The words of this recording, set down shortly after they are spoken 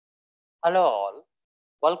Hello all,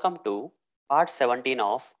 welcome to part 17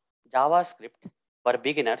 of JavaScript for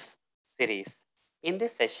Beginners series. In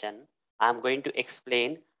this session, I am going to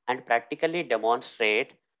explain and practically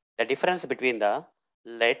demonstrate the difference between the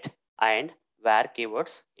let and where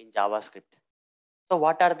keywords in JavaScript. So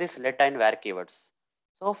what are these let and where keywords?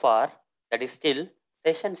 So far, that is still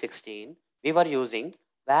session 16, we were using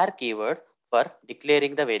where keyword for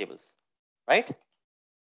declaring the variables, right?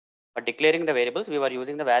 For declaring the variables, we were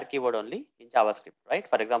using the var keyword only in JavaScript, right?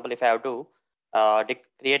 For example, if I have to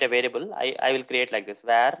create a variable, I will create like this,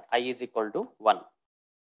 var I is equal to 1.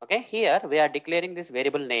 Okay, here we are declaring this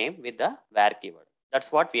variable name with the var keyword.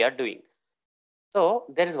 That's what we are doing. So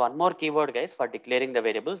there is one more keyword, guys, for declaring the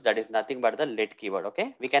variables. That is nothing but the let keyword.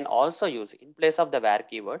 Okay, we can also use in place of the var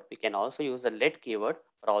keyword, we can also use the let keyword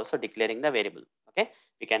for also declaring the variable. Okay,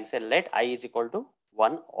 we can say let I is equal to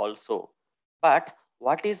 1 also. But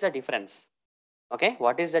what is the difference? Okay,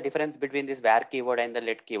 what is the difference between this var keyword and the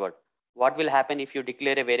let keyword? What will happen if you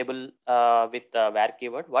declare a variable with the var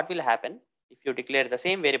keyword? What will happen if you declare the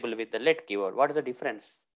same variable with the let keyword? What is the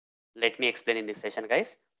difference? Let me explain in this session,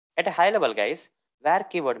 guys. At a high level, guys, var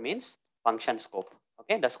keyword means function scope.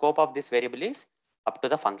 Okay, the scope of this variable is up to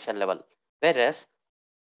the function level, whereas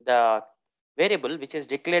the variable which is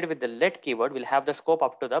declared with the let keyword will have the scope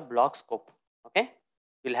up to the block scope. Okay,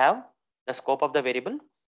 will have the scope of the variable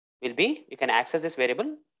will be, you can access this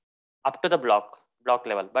variable up to the block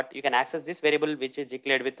level, but you can access this variable which is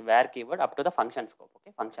declared with var keyword up to the function scope.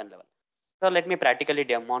 Okay, function level. So let me practically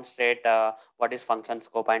demonstrate what is function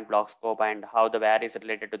scope and block scope, and how the var is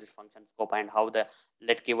related to this function scope, and how the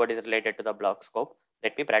let keyword is related to the block scope.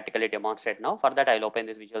 Let me practically demonstrate now. For that, I'll open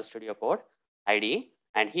this Visual Studio Code IDE,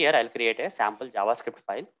 and here I'll create a sample JavaScript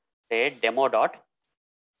file, say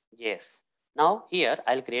demo.js. Now here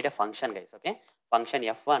I'll create a function, guys. Okay, function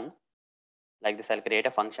f1. Like this, I'll create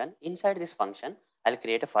a function. Inside this function, I'll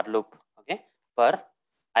create a for loop. Okay, for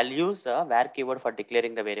I'll use the var keyword for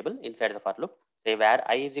declaring the variable inside the for loop. Say var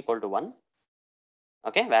I is equal to 1.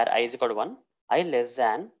 Okay, var I is equal to 1. I less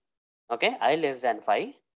than, okay, I less than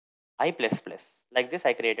 5, I plus plus. Like this,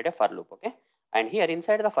 I created a for loop. Okay, and here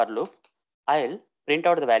inside the for loop, I'll print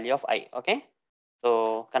out the value of I. Okay,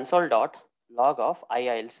 so console dot log of I,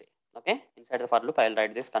 I'll say. Okay, inside the for loop, I'll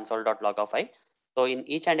write this console dot log of I. So in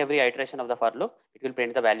each and every iteration of the for loop, it will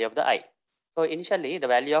print the value of the I. So initially the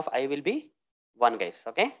value of I will be 1, guys.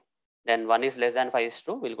 Okay, then 1 is less than 5 is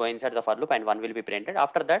true. We'll go inside the for loop and 1 will be printed.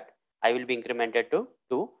 After that, I will be incremented to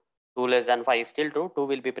 2. 2 less than 5 is still true. 2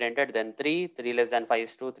 will be printed. Then 3. 3 less than 5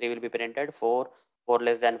 is 2. 3 will be printed. 4. 4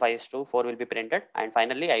 less than 5 is 2. 4 will be printed. And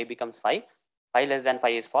finally, I becomes 5. 5 less than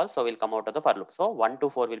 5 is false, so we'll come out of the for loop. So 1 to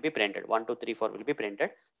 4 will be printed. 1, 2, 3, 4 will be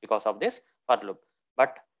printed because of this for loop.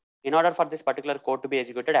 But in order for this particular code to be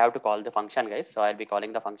executed, I have to call the function, guys. So I'll be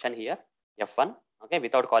calling the function here, f1. Okay,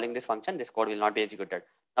 without calling this function, this code will not be executed.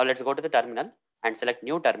 Now let's go to the terminal and select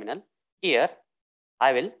new terminal. Here,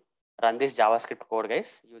 I will run this JavaScript code,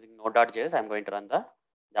 guys, using node.js. I'm going to run the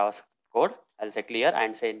JavaScript code. I'll say clear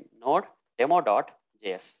and say node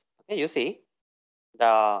demo.js. Okay, you see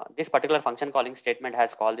this particular function calling statement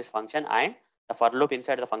has called this function, and the for loop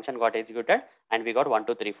inside the function got executed, and we got 1,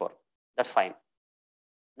 2, 3, 4. That's fine.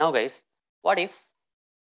 Now, guys, what if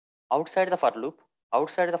outside the for loop,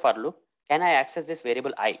 can I access this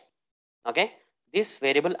variable I? Okay, this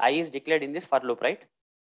variable I is declared in this for loop, right?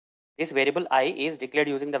 This variable I is declared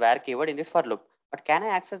using the var keyword in this for loop. But can I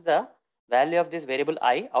access the value of this variable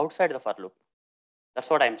I outside the for loop? That's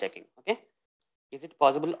what I'm checking. Okay, is it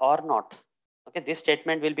possible or not? Okay, this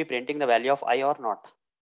statement will be printing the value of I or not.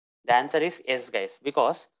 The answer is yes, guys,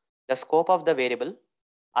 because the scope of the variable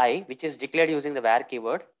I, which is declared using the var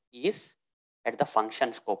keyword, is at the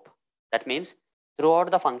function scope. That means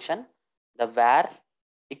throughout the function, the var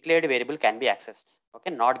declared variable can be accessed.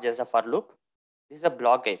 Okay, not just a for loop. This is a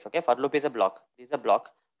block, guys. Okay, for loop is a block. This is a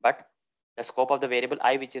block, but the scope of the variable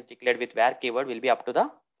I, which is declared with var keyword, will be up to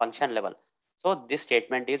the function level. So this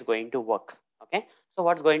statement is going to work. Okay, so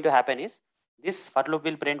what's going to happen is this for loop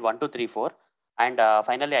will print 1, 2, 3, 4, and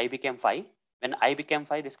finally I became 5. When I became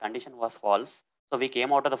 5, this condition was false. So we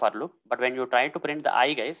came out of the for loop. But when you try to print the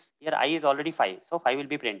I, guys, here I is already 5. So 5 will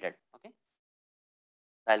be printed. Okay,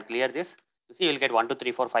 I'll clear this. You see, you'll get 1, 2,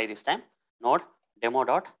 3, 4, 5 this time. Node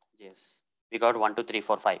demo.js. We got 1, 2, 3,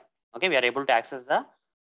 4, 5. Okay, we are able to access the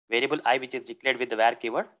variable I, which is declared with the var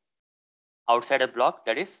keyword outside a block,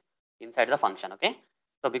 that is inside the function. Okay,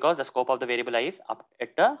 so because the scope of the variable I is up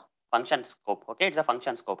at the function scope. Okay, it's a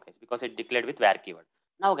function scope, guys, because it declared with var keyword.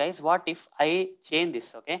 Now, guys, what if I change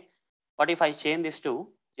this? Okay, what if I change this to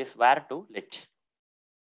just var to let?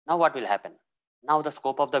 Now what will happen? Now the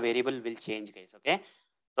scope of the variable will change, guys. Okay,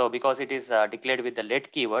 So because it is declared with the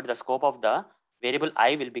let keyword, the scope of the variable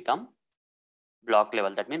I will become block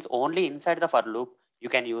level. That means only inside the for loop you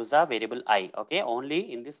can use the variable I. Okay,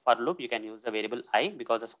 only in this for loop you can use the variable I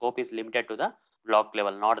because the scope is limited to the block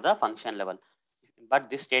level, not the function level. But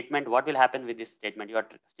this statement, what will happen with this statement? You are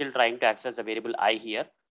still trying to access the variable I here,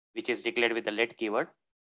 which is declared with the let keyword.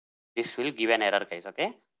 This will give an error, guys.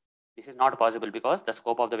 Okay, this is not possible because the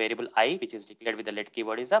scope of the variable I, which is declared with the let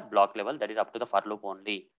keyword, is a block level, that is up to the for loop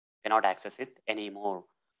only. Cannot access it anymore.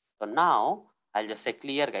 So now I'll just say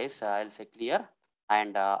clear, guys. I'll say clear,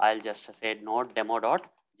 and I'll just say node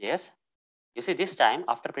demo.js. You see, this time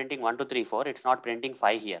after printing 1, 2, 3, 4, it's not printing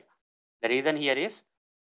 5 here. The reason here is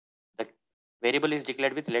the variable is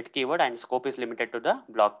declared with let keyword and scope is limited to the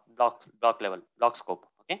block level, block scope.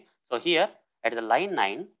 Okay. So here at the line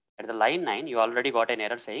 9, you already got an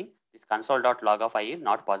error saying this console.log of I is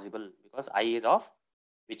not possible because I is of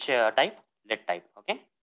which type? Let type. Okay.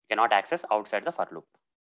 You cannot access outside the for loop.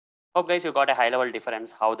 Hope guys you got a high level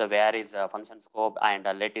difference how the where is function scope and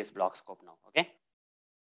let is block scope now. Okay.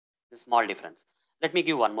 The small difference. Let me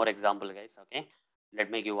give one more example, guys. Okay. Let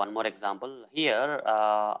me give one more example. Here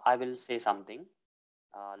I will say something.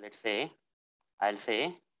 Let's say I'll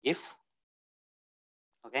say if,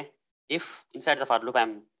 okay, if inside the for loop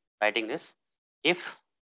I'm writing this, if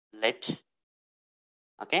let,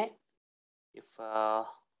 okay, if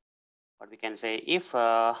what we can say, if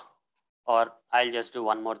or I'll just do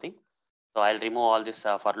one more thing. So I'll remove all this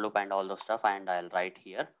for loop and all those stuff and I'll write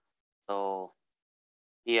here. So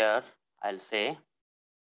here I'll say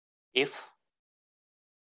if,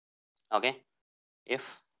 okay,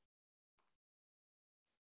 if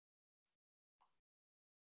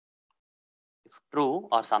true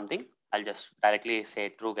or something, I'll just directly say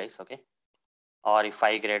true, guys. Okay. Or if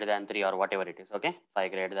 5 greater than 3 or whatever it is. Okay.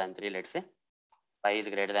 5 greater than 3, let's say 5 is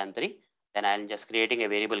greater than 3, then I'm just creating a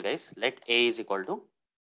variable, guys. Let a is equal to,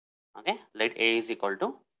 okay, let a is equal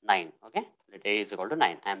to 9. Okay. Let a is equal to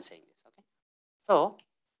 9. I'm saying this. Okay. So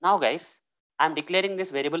now, guys, I'm declaring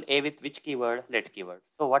this variable a with which keyword? Let keyword.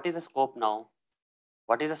 So what is the scope now?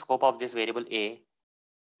 What is the scope of this variable a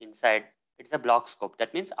inside? It's a block scope.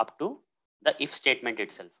 That means up to the if statement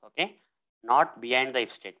itself. Okay. Not behind the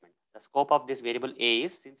if statement. The scope of this variable a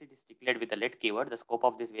is, since it is declared with the let keyword, the scope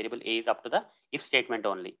of this variable a is up to the if statement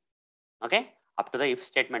only. Okay, up to the if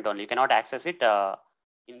statement only. You cannot access it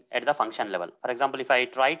at the function level. For example, if I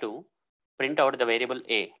try to print out the variable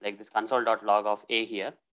a, like this console.log of a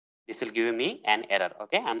here, this will give me an error.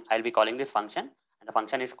 Okay, I'll be calling this function and the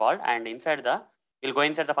function is called, and inside the, we'll go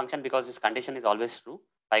inside the function because this condition is always true.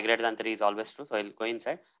 5 greater than 3 is always true. So I'll go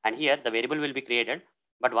inside and here the variable will be created.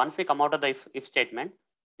 But once we come out of the if statement,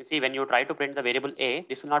 you see when you try to print the variable a,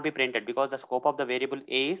 this will not be printed because the scope of the variable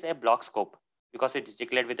a is a block scope because it is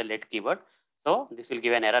declared with the let keyword. So this will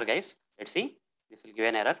give an error, guys. Let's see. This will give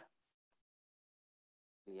an error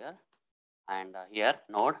here and here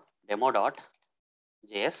node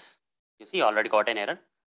demo.js. You see, you already got an error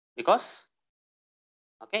because,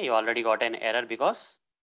 okay, you already got an error because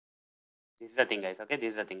this is the thing, guys. Okay, this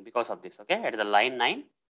is the thing because of this. Okay, at the line 9,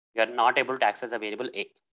 you are not able to access the variable a.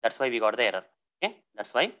 That's why we got the error. Okay,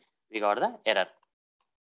 that's why we got the error.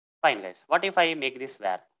 Fine, guys. What if I make this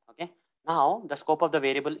var? Okay. Now the scope of the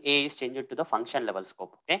variable a is changed to the function level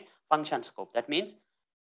scope. Okay, function scope. That means,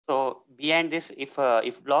 so behind this if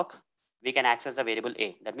block, we can access the variable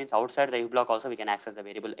a. That means outside the if block also we can access the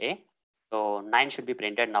variable a. So 9 should be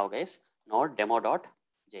printed now, guys. Node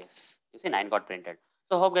demo.js. You see 9 got printed.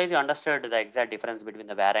 So hope guys you understood the exact difference between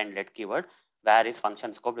the var and let keyword. Var is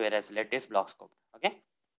function scope, whereas let is block scope. Okay,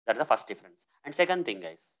 that's the first difference. And second thing,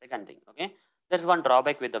 guys, second thing. Okay, there's one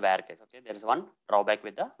drawback with the var case. Okay, there is one drawback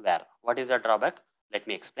with the var. What is the drawback? Let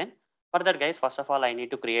me explain. For that, guys, first of all, I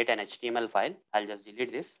need to create an HTML file. I'll just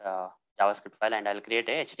delete this JavaScript file and I'll create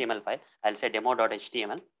a HTML file. I'll say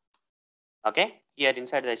demo.html. Okay, here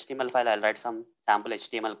inside the HTML file, I'll write some sample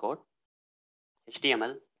HTML code.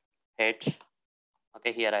 HTML head.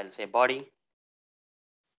 Okay, here I'll say body.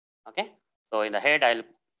 Okay, so in the head, I'll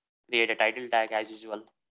create a title tag as usual.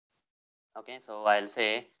 Okay, so I'll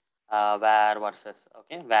say var versus,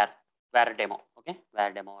 okay, var demo. Okay,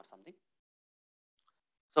 var demo or something.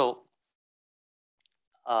 So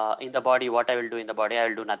in the body, what I will do in the body, I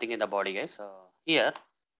will do nothing in the body, guys. Here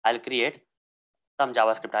I'll create some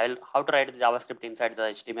JavaScript. How to write the JavaScript inside the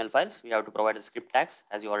HTML files. We have to provide the script tags,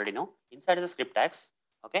 as you already know. Inside the script tags,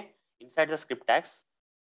 okay. Inside the script tags,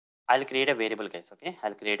 I'll create a variable, guys. Okay,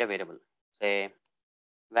 I'll create a variable. Say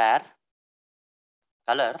var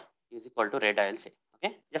color is equal to red. I'll say.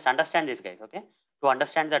 Okay, just understand this, guys. Okay, to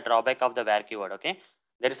understand the drawback of the var keyword. Okay,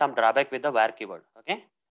 there is some drawback with the var keyword. Okay,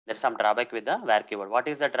 There's some drawback with the var keyword. What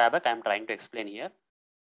is the drawback? I'm trying to explain here.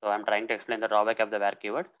 So I'm trying to explain the drawback of the var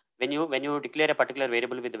keyword. When you declare a particular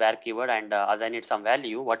variable with the var keyword and assign it some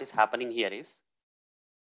value, what's happening here is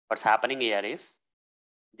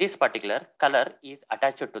this particular color is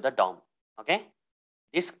attached to the DOM. Okay,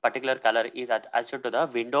 this particular color is attached to the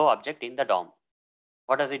window object in the DOM.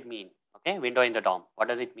 What does it mean? Okay, window in the DOM. What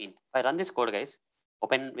does it mean? If I run this code, guys,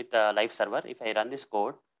 open with the live server. If I run this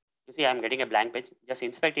code, you see I'm getting a blank page. Just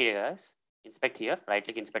inspect here, guys. Inspect here. Right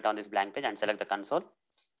click, inspect on this blank page and select the console.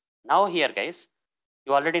 Now here, guys,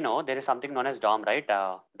 you already know there is something known as DOM, right?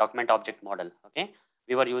 Document object model. Okay,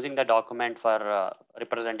 we were using the document for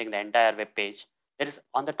representing the entire web page. There is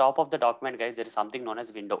on the top of the document, guys, there is something known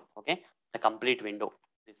as window. Okay, the complete window,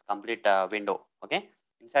 this complete window. Okay,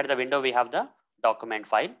 inside the window we have the document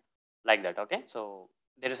file like that. Okay, so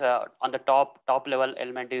there is a on the top level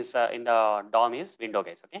element is in the DOM is window,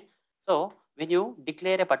 guys. Okay, so when you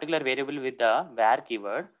declare a particular variable with the var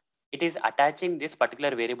keyword, it is attaching this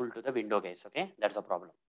particular variable to the window, guys. Okay, that's a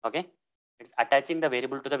problem. Okay, it's attaching the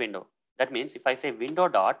variable to the window. That means if I say window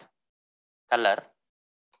dot color,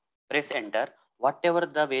 press enter, whatever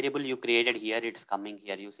the variable you created here, it's coming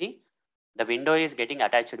here. You see the window is getting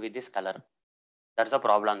attached with this color. That's the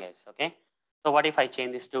problem, guys. Okay, so what if I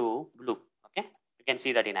change this to blue? Okay, you can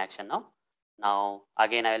see that in action now. Now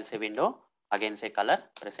again I will say window, again say color,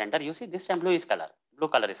 press enter. You see this time blue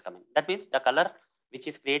color is coming. That means the color which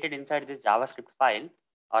is created inside this JavaScript file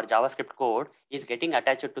or JavaScript code is getting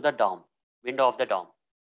attached to the DOM, window of the DOM.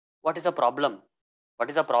 What is the problem? What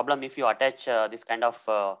is the problem if you attach this kind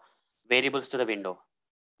of variables to the window?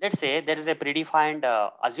 Let's say there is a predefined,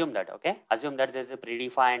 assume that there is a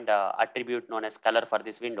predefined attribute known as color for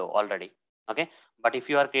this window already. Okay, but if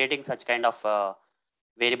you are creating such kind of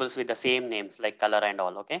variables with the same names like color and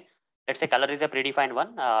all, okay, let's say color is a predefined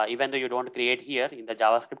one, even though you don't create here in the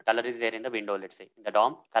JavaScript, color is there in the window. Let's say in the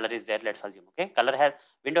DOM color is there, let's assume. Okay,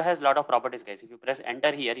 window has a lot of properties, guys. If you press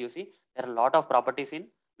enter here, you see there are a lot of properties in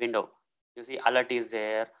window. You see alert is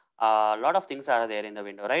there, a lot of things are there in the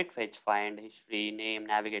window, right? Fetch, find, history, name,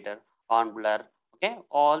 navigator, on, blur. Okay,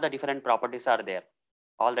 all the different properties are there.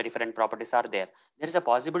 There is a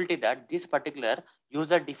possibility that this particular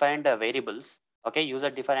user defined variables, okay,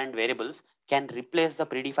 user defined variables can replace the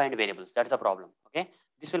predefined variables. That's the problem. Okay,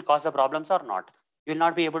 this will cause the problems or not. You will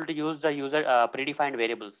not be able to use the user predefined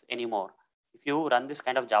variables anymore. If you run this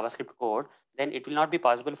kind of JavaScript code, then it will not be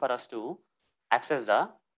possible for us to access the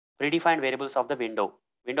predefined variables of the window.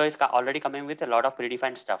 Window is already coming with a lot of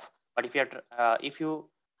predefined stuff. But if you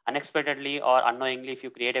unexpectedly or unknowingly, if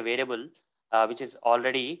you create a variable which is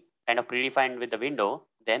already kind of predefined with the window,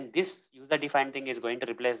 then this user defined thing is going to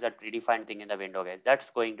replace that predefined thing in the window, guys.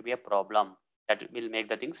 That's going to be a problem that will make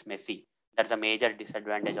the things messy. That's a major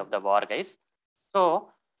disadvantage of the var, guys. So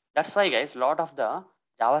that's why, guys, a lot of the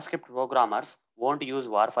JavaScript programmers won't use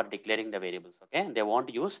var for declaring the variables. Okay, they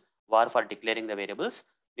won't use var for declaring the variables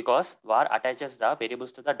because var attaches the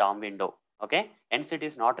variables to the DOM window. Okay, hence it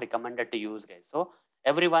is not recommended to use, guys. So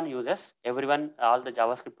all the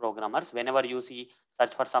JavaScript programmers, whenever you see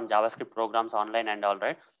search for some JavaScript programs online and all,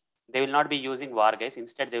 right, they will not be using var, guys.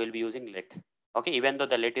 Instead they will be using let. Okay, even though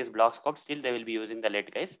the let is block scope, still they will be using the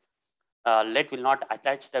let, guys. Let will not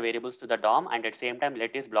attach the variables to the DOM, and at the same time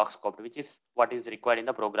let is block scoped, which is what is required in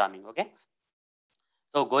the programming. Okay,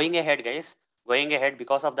 so going ahead, guys,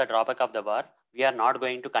 because of the drawback of the var, we are not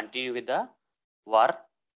going to continue with the var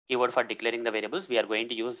keyword for declaring the variables. We are going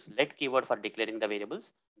to use let keyword for declaring the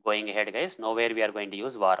variables. Going ahead, guys, nowhere we are going to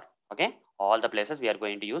use var. Okay, all the places we are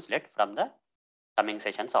going to use let from the coming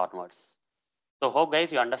sessions onwards. So hope,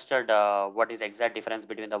 guys, you understood what is exact difference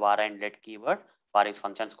between the var and let keyword. Var is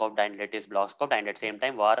function scoped and let is block scoped, and at the same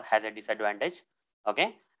time var has a disadvantage.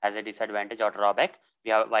 Okay, has a disadvantage or drawback.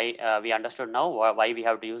 We understood now why we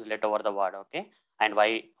have to use let over the var. Okay, and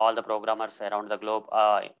why all the programmers around the globe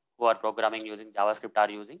who are programming using JavaScript are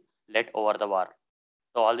using let over the var.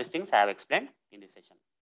 So all these things I have explained in this session.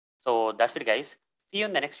 So that's it, guys. See you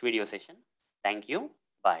in the next video session. Thank you.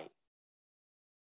 Bye.